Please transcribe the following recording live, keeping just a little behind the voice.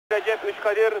Recep, 3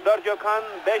 Kadir, 4 Gökhan,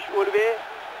 5 Ulvi,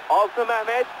 6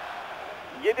 Mehmet,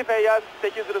 7 Feyyaz,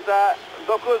 8 Rıza,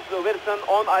 9 Wilson,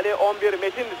 10 Ali, 11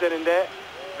 Metin üzerinde.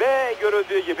 Ve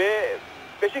görüldüğü gibi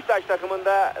Beşiktaş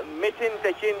takımında Metin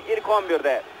Tekin ilk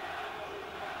 11'de.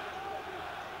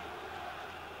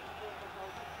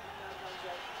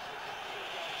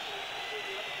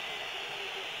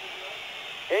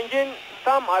 Engin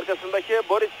tam arkasındaki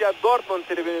Borussia Dortmund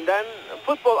tribününden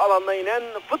futbol alanına inen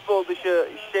futbol dışı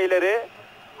şeyleri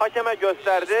hakeme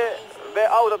gösterdi ve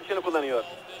out atışını kullanıyor.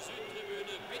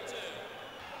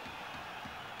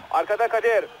 Arkada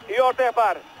Kadir iyi orta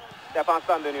yapar.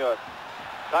 Defanstan dönüyor.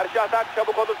 Karşı atak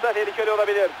çabuk olursa tehlikeli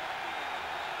olabilir.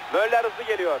 Möller hızlı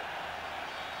geliyor.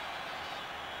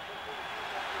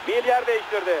 Bir yer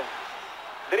değiştirdi.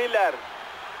 Driller.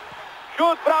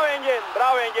 Şut, bravo Engin.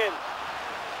 Bravo Engin.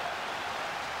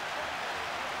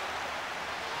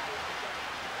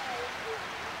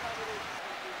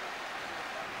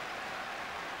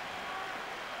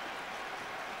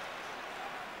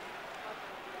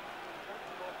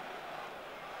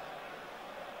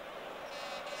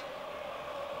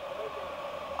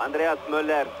 Andreas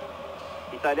Möller,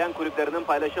 İtalyan kulüplerinin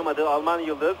paylaşamadığı Alman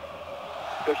yıldız,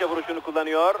 köşe vuruşunu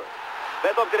kullanıyor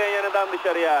ve top direğin yanından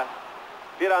dışarıya.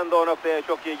 Bir anda o noktaya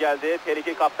çok iyi geldi.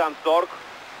 Tehlike kaptan Zorc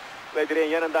ve direğin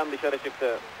yanından dışarı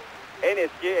çıktı. En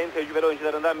eski, en tecrübeli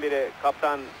oyuncularından biri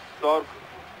kaptan Zorc.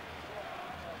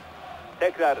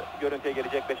 Tekrar görüntüye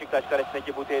gelecek Beşiktaş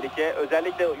kalesindeki bu tehlike.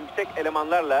 Özellikle yüksek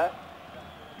elemanlarla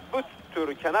bu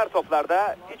tür kenar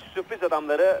toplarda hiç sürpriz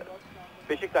adamları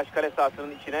Beşiktaş kale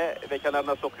sahasının içine ve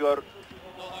kenarına sokuyor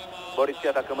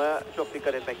borussia takımı. Çok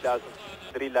dikkat etmek lazım.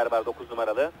 Driller var 9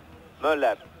 numaralı.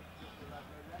 Möller.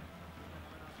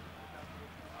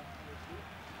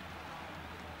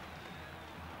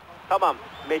 Tamam.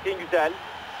 Metin güzel.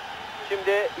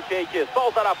 Şimdi 3'e 2.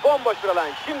 Sol taraf bomboş bir alan.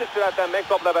 Şimdi süratlenmek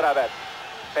topla beraber.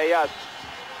 Feyyaz.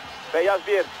 Feyyaz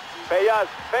 1. Feyyaz.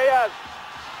 Feyyaz.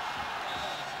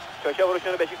 Köşe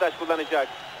vuruşunu Beşiktaş kullanacak.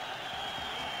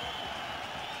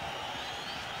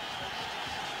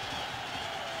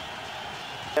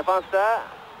 Defansta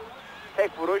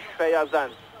tek vuruş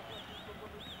Feyyaz'dan.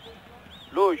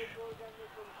 Lusch.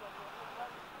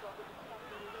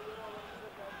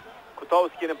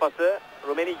 Kutowski'nin pası.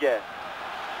 Rummenigge.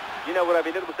 Yine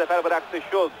vurabilir. Bu sefer bıraktı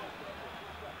Schulz.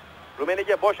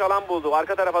 Rummenigge boş alan buldu.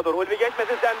 Arka tarafa doğru. Ulvi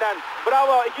geçmesin senden.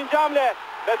 Bravo. İkinci hamle.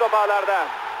 Ve top ağlarda.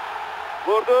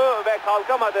 Vurdu ve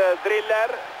kalkamadı. Driller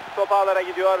top ağlara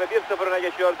gidiyor ve 1-0'ına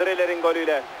geçiyor Driller'in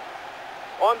golüyle.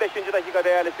 15. dakika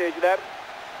değerli seyirciler.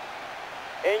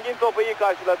 Engin topu iyi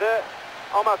karşıladı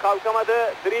ama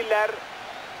kalkamadı. Driller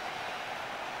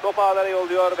topu ağlara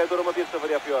yolluyor ve durumu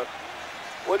 1-0 yapıyor.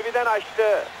 Ulvi'den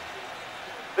açtı.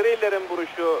 Driller'in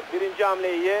vuruşu birinci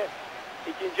hamleyi,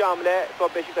 ikinci hamle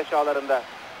top Beşiktaş ağlarında.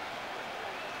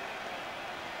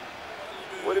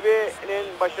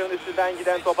 Ulvi'nin başının üstünden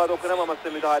giden topa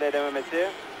dokunamaması, müdahale edememesi.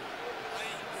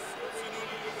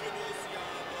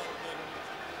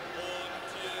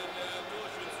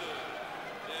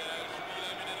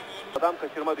 Adam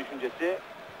kaçırma düşüncesi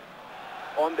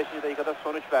 15. dakikada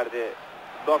sonuç verdi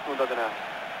Dortmund adına.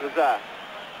 Rıza.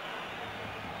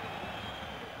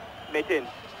 Metin.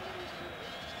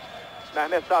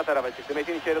 Mehmet sağ tarafa çıktı.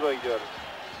 Metin içeri doğru gidiyor.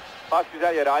 Pas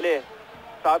güzel yere. Ali.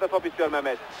 Sağda top istiyor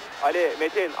Mehmet. Ali,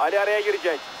 Metin. Ali araya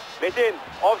girecek. Metin.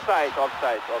 Offside,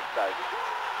 offside, offside.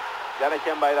 Yan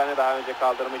hakem bayrağını daha önce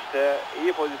kaldırmıştı.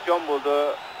 İyi pozisyon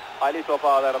buldu. Ali topu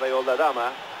ağlara da yolladı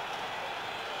ama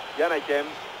yan hakem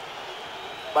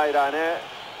bayrağını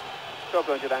çok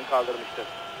önceden kaldırmıştır.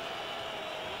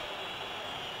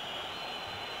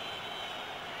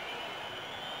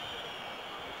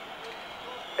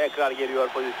 Tekrar geliyor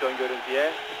pozisyon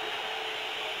görüntüye.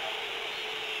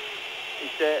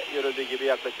 İşte görüldüğü gibi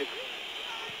yaklaşık.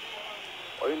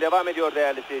 Oyun devam ediyor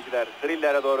değerli seyirciler.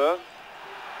 Driller'e doğru.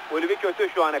 Ulvi kötü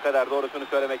şu ana kadar, doğrusunu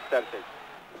söylemek istersek.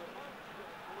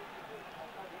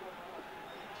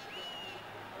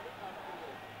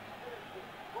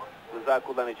 Rıza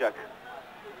kullanacak.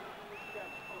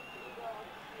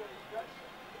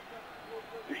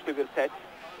 Üçlü bir set.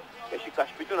 Beşiktaş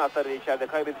bütün hatları içeride,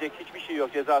 kaybedecek hiçbir şey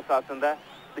yok ceza sahasında.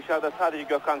 Dışarıda sadece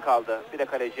Gökhan kaldı. Bir de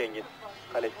kaleci Engin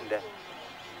kalesinde.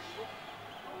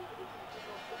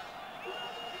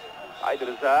 Haydi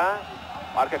Rıza.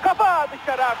 Arka kafa,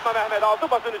 dışarı atma Mehmet. Altı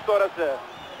pasın üstü orası.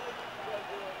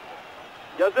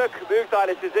 Yazık, büyük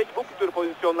talihsizlik. Bu tür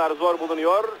pozisyonlar zor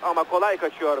bulunuyor ama kolay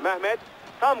kaçıyor Mehmet.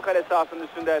 Tam kale sahasının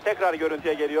üstünde tekrar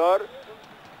görüntüye geliyor.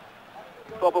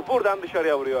 Topu buradan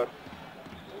dışarıya vuruyor.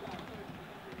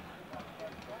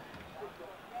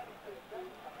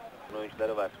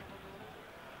 Oyuncuları var.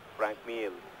 Frank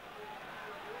Miel,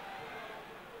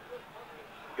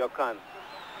 Gökhan.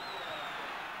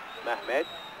 Mehmet.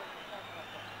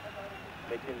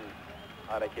 Çetin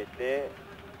hareketli.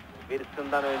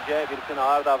 Wilson'dan önce Wilson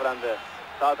ağır davrandı.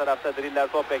 Sağ tarafta driller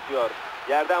top bekliyor.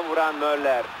 Yerden vuran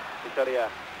Möller dışarıya.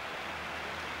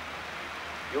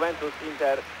 Juventus,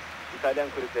 Inter, İtalyan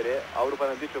kulüpleri,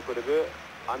 Avrupa'nın birçok kulübü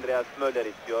Andreas Möller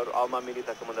istiyor. Alman milli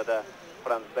takımında da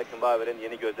Franz Beckenbauer'in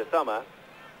yeni gözdesi ama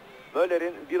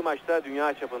Möller'in bir maçta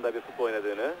dünya çapında bir futbol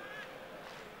oynadığını,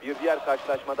 bir diğer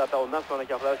karşılaşmada hatta ondan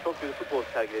sonraki haftalarda çok kötü futbol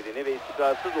sergilediğini ve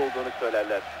istikrarsız olduğunu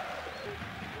söylerler.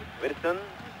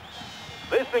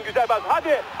 Wilson güzel bas.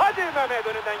 Hadi Mehmet,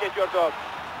 önünden geçiyor top.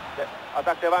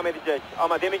 Atak devam edecek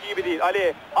ama deminki gibi değil.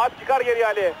 Ali at, çıkar geriye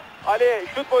Ali. Ali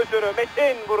şut pozisyonu.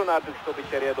 Metin vurun artık şu topu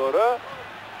içeriye doğru.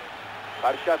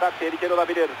 Karşı atak tehlikeli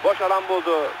olabilir. Boş alan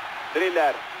buldu.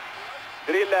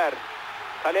 Driller.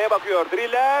 Kaleye bakıyor.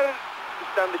 Driller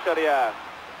üstten dışarıya.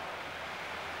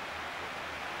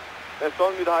 Ve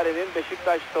son müdahalenin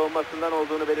Beşiktaş savunmasından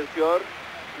olduğunu belirtiyor.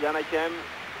 Yan hakem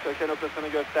köşe noktasını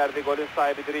gösterdi. Golün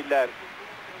sahibi Driller.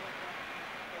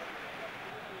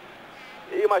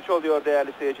 İyi maç oluyor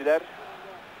değerli seyirciler.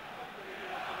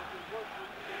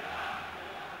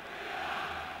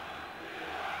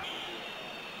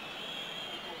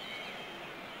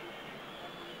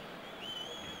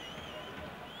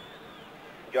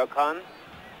 Gökhan.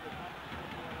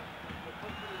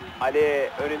 Ali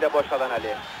önünde boş alan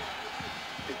Ali.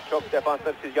 Çok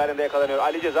defansif çizgi halinde yakalanıyor.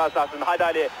 Ali ceza sahasında. Hadi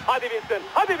Ali. Hadi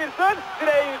Wilson.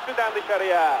 Direğin üstünden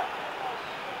dışarıya.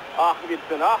 Ah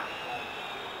Wilson ah.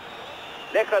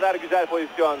 Ne kadar güzel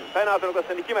pozisyon. Penaltı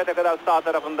noktasının 2 metre kadar sağ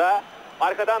tarafında.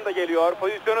 Arkadan da geliyor.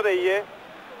 Pozisyonu da iyi.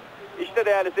 İşte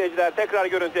değerli seyirciler tekrar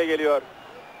görüntüye geliyor.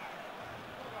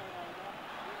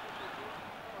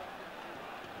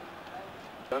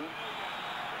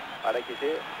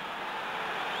 Hareketi.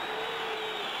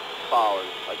 Foul.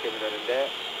 Hakemin önünde.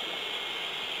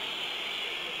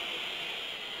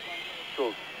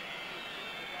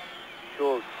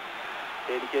 Schulz.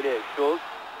 Tehlikeli. Schulz.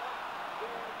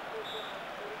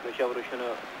 Köşe vuruşunu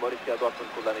Borussia Dortmund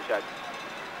kullanacak.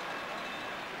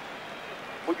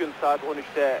 Bugün saat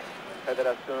 13'te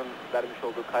federasyonun vermiş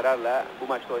olduğu kararla bu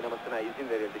maçta oynamasına izin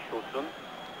verildi Schulz'un.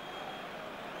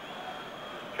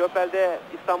 Köppel'de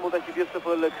İstanbul'daki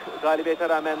 1-0'lık galibiyete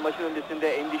rağmen maçın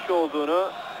öncesinde endişe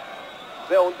olduğunu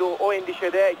ve o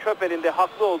endişede Köppel'in de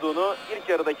haklı olduğunu ilk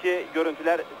yarıdaki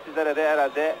görüntüler sizlere de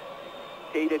herhalde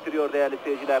teyit ettiriyor değerli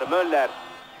seyirciler. Möller.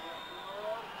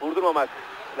 Vurdurmamak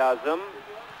lazım.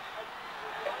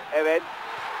 Evet.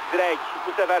 Direkt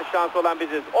bu sefer şans olan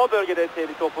biziz. O bölgede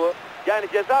sevdi topu. Yani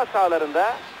ceza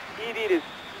sahalarında iyi değiliz.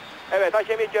 Evet,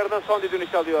 hakem ilk yarının son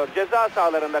düdüğünü çalıyor. Ceza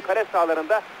sahalarında, kale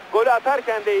sahalarında golü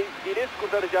atarken de değiliz.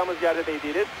 Kurtaracağımız yerde de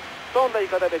değiliz. Son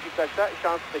dakikada Beşiktaş'ta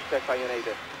şans Beşiktaş'tan yanaydı.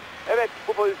 Evet,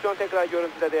 bu pozisyon tekrar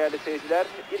görüntüde değerli seyirciler.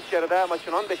 İlk yarıda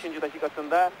maçın 15.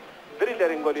 dakikasında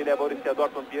Driller'in golüyle Borussia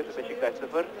Dortmund 1, Beşiktaş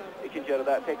 0. İkinci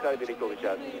yarıda tekrar birlikte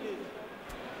olacağız.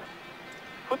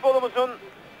 Futbolumuzun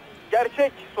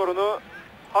gerçek sorunu,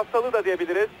 hastalığı da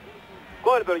diyebiliriz.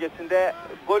 Gol bölgesinde,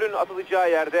 golün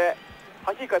atılacağı yerde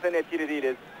hakikaten etkili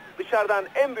değiliz. Dışarıdan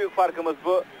en büyük farkımız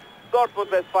bu. Dortmund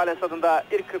Westfalen stadında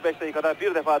ilk 45 dakikada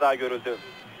bir defa daha görüldü.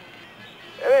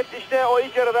 Evet, işte o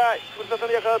ilk yarıda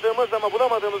fırsatını yakaladığımız ama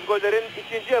bulamadığımız gollerin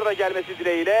ikinci yarıda gelmesi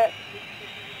dileğiyle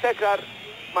tekrar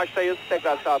maçtayız,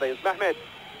 tekrar sahadayız. Mehmet.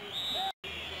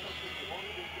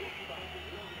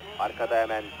 Arkada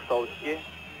hemen kutowski.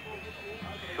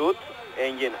 Şut,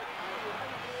 Engin.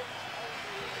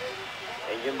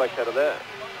 Engin başarılı.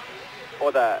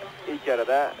 O da ilk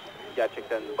yarıda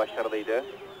gerçekten başarılıydı.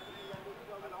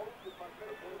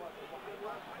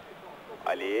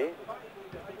 Ali.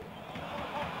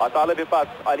 Hatalı bir pas.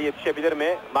 Ali yetişebilir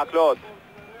mi? Macleod.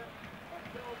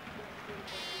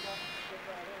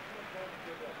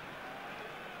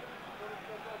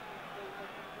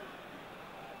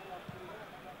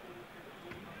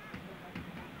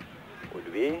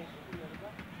 Ulvi.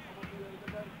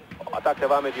 Atak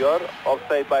devam ediyor.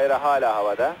 Offside bayrağı hala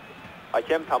havada.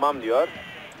 Hakem tamam diyor.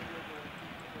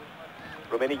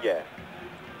 Rummenigge.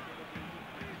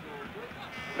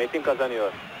 Metin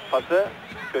kazanıyor. Pası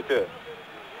kötü.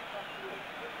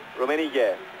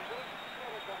 Rummenigge.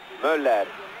 Möller.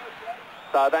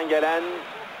 Sağdan gelen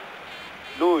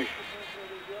lusch.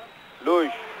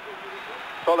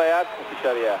 Sol ayak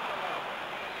dışarıya.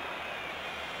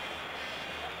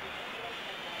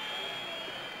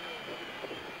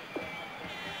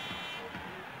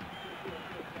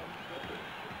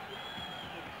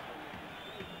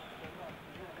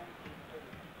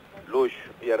 Lusch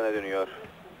yerine dönüyor.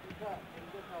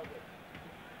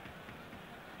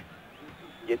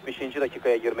 70.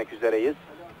 dakikaya girmek üzereyiz.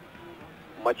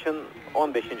 Maçın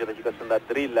 15. dakikasında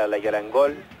drillerle gelen gol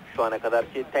şu ana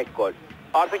kadarki tek gol.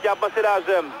 Artık yapması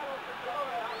lazım.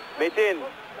 Metin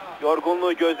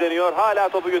yorgunluğu gözleniyor. Hala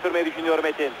topu götürmeyi düşünüyor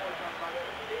Metin.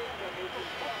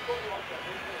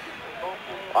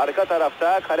 Arka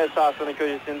tarafta kale sahasının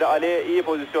köşesinde Ali iyi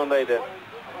pozisyondaydı.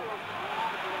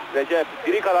 Recep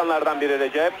diri kalanlardan biri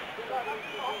Recep.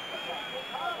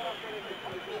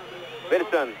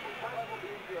 Wilson.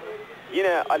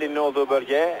 Yine Ali'nin olduğu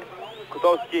bölge.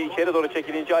 Kutowski içeri doğru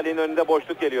çekilince Ali'nin önünde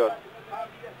boşluk geliyor.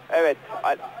 Evet.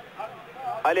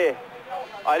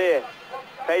 Ali.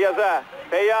 Feyyaz'a.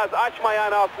 Feyyaz açma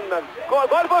ayağını altından.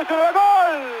 Gol pozisyonu ve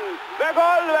gol!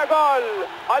 Ve gol!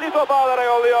 Ali topu ağlara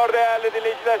yolluyor değerli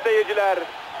dinleyiciler, seyirciler.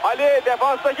 Ali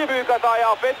defanstaki büyük hatayı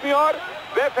affetmiyor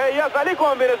ve Feyyaz Ali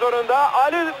kombinasyonunda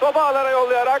Ali topu ağlara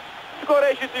yollayarak skoru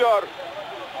eşitliyor.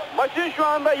 Maçın şu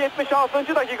anda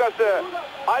 76. dakikası.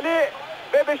 Ali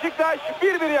ve Beşiktaş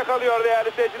 1-1 yakalıyor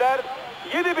değerli seyirciler.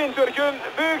 7000 Türk'ün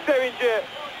büyük sevinci.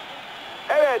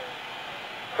 Evet.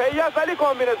 Feyyaz Ali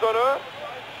kombinasyonu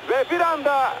ve bir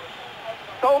anda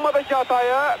savunmadaki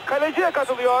hataya kaleciye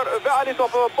katılıyor ve Ali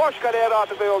topu boş kaleye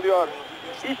rahatlıkla yolluyor.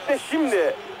 İşte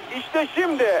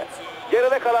şimdi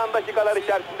geride kalan dakikalar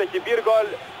içerisindeki bir gol,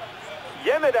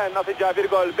 yemeden atacağı bir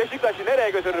gol Beşiktaş'ı nereye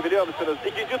götürür biliyor musunuz?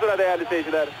 İkinci tura değerli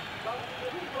seyirciler.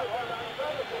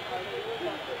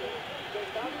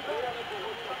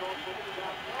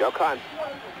 Gökhan.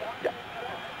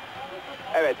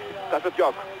 Evet, kasıt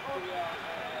yok.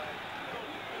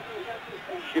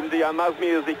 Şimdi yanmaz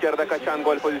mıyız ilk yarıda kaçan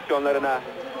gol pozisyonlarına?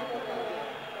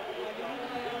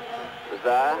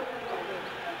 Rıza.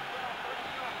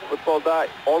 Futbolda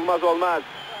olmaz.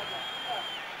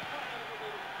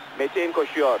 Metin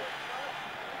koşuyor.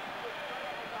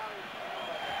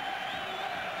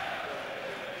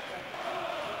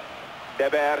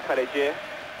 Deber kaleci.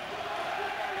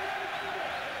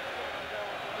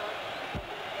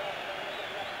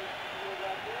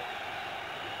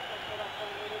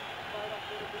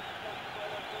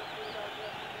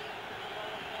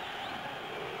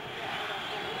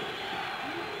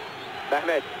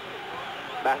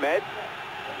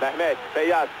 Mehmet,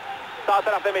 Feyyaz. Sağ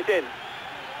tarafta Metin.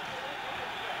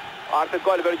 Artık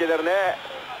gol bölgelerine.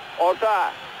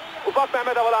 Orta. Ufak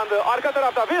Mehmet havalandı. Arka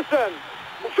tarafta Wilson.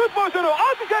 Şut pozisyonu.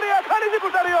 At içeriye. Kaleci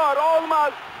kurtarıyor.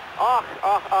 Olmaz.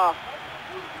 Ah.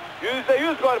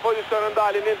 %100 gol pozisyonunda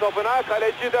Ali'nin topuna.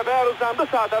 Kaleci de Beyer uzandı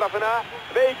sağ tarafına.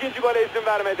 Ve ikinci gole izin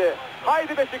vermedi.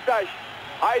 Haydi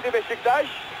Beşiktaş.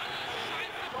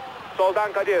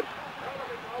 Soldan Kadir.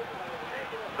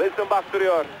 Wilson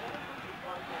bastırıyor.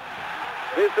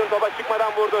 Wilson topa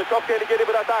çıkmadan vurdu. Çok tehlikeli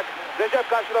bir atak. Recep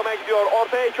karşılamaya gidiyor.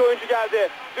 Ortaya iki oyuncu geldi.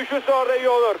 Düşürse orada iyi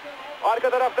olur. Arka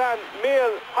taraftan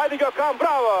Mil. Haydi Gökhan,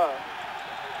 bravo.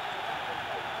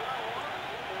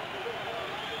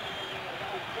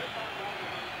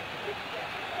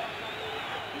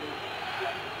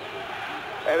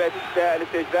 Evet değerli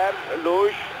seyirciler.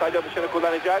 Lusch taç atışını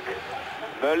kullanacak.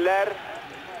 Möller.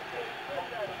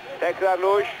 Tekrar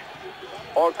Lusch.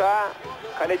 Orta.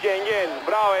 Kaleci Engin.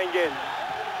 Bravo Engin.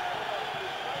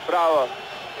 Bravo.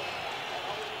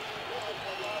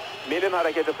 Mil'in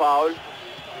hareketi faul.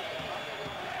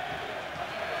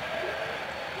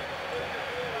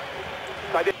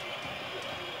 Kadir.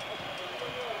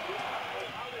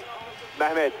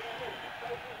 Mehmet.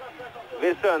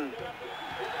 Wilson.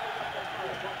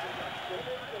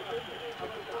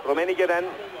 Rummenigge'den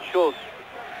schulz.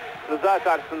 Rıza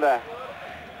karşısında.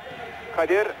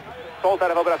 Kadir sol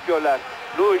tarafa bırakıyorlar.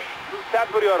 Lusch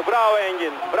sert vuruyor. Bravo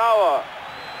Engin. Bravo.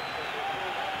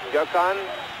 Gökhan.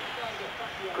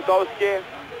 Kutowski.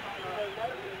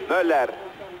 Möller.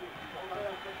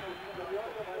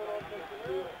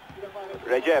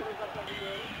 Recep.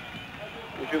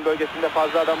 Hücum bölgesinde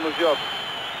fazla adamımız yok.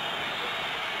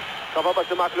 Kafa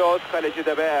bası macleod. Kaleci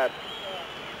de Beyer.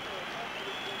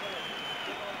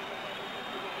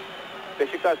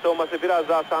 Beşiktaş savunması biraz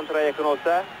daha santraya yakın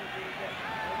olsa.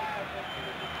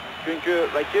 Çünkü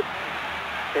rakip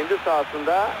kendi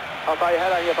sahasında hatayı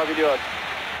her an yapabiliyor.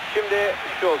 Şimdi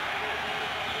Schulz.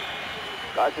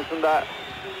 Karşısında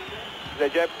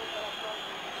Recep.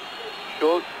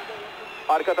 Schulz.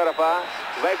 Arka tarafa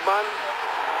Wegmann.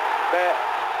 Ve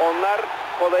onlar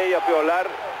kolayı yapıyorlar.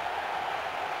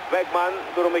 Wegmann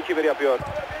durumu 2-1 yapıyor.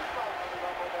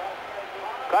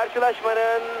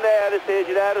 Karşılaşmanın değerli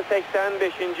seyirciler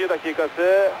 85.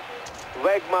 dakikası.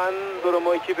 Wegmann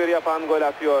durumu 2-1 yapan gol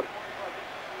atıyor.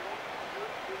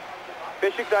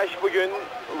 Beşiktaş bugün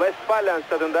Westfalen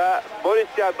stadında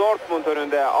Borussia Dortmund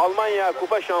önünde, Almanya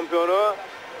Kupa şampiyonu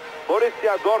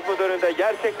Borussia Dortmund önünde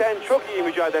gerçekten çok iyi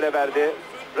mücadele verdi.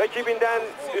 Rakibinden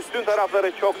üstün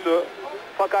tarafları çoktu.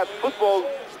 Fakat futbol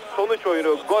sonuç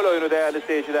oyunu, gol oyunu değerli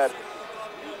seyirciler.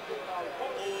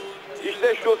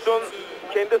 İşte Schulz'un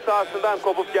kendi sahasından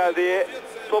kopup geldiği,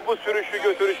 topu sürüşü,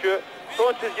 götürüşü,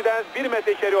 son çizgiden 1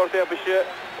 metre içeri orta yapışı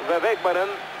ve Wegmann'ın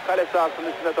kale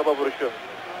sahasının üstüne topa vuruşu.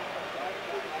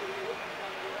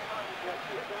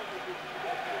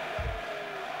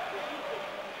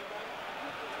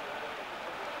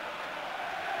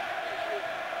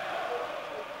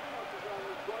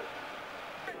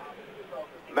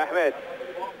 Mehmet.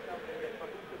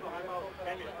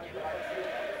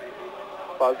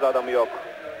 Fazla adamı yok.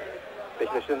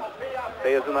 Beşiktaş'ın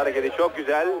Beyaz'ın hareketi çok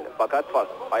güzel fakat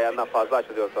ayağından fazla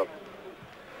açılıyor top.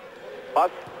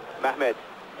 Pas Mehmet.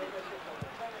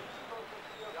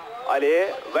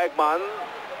 Ali, Wegmann.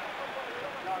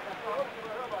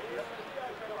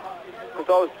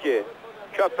 Kutowski,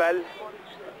 Köppel.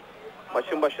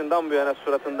 Maçın başından bu yana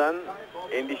suratından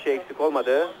endişe eksik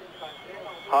olmadı.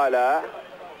 Hala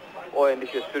o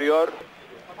endişe sürüyor.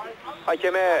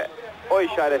 Hakeme o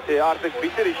işareti, artık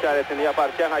bitir işaretini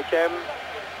yaparken hakem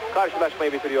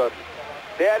karşılaşmayı bitiriyor.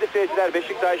 Değerli seyirciler,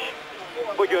 Beşiktaş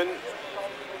bugün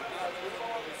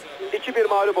 2-1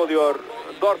 mağlup oluyor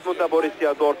Dortmund'a,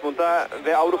 borussia Dortmund'a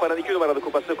ve Avrupa'nın 2 numaralı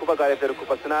kupası, Kupa Galipleri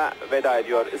kupasına veda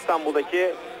ediyor.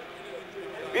 İstanbul'daki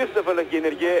 1-0'lık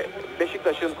yenilgi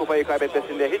Beşiktaş'ın kupayı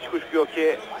kaybetmesinde hiç kuşku yok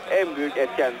ki en büyük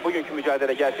etken. Bugünkü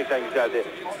mücadele gerçekten güzeldi.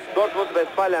 Dortmund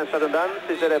Westfalen stadından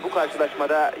sizlere bu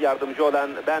karşılaşmada yardımcı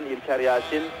olan ben İlker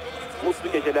Yasin.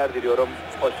 Mutlu geceler diliyorum.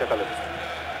 Hoşça kalın.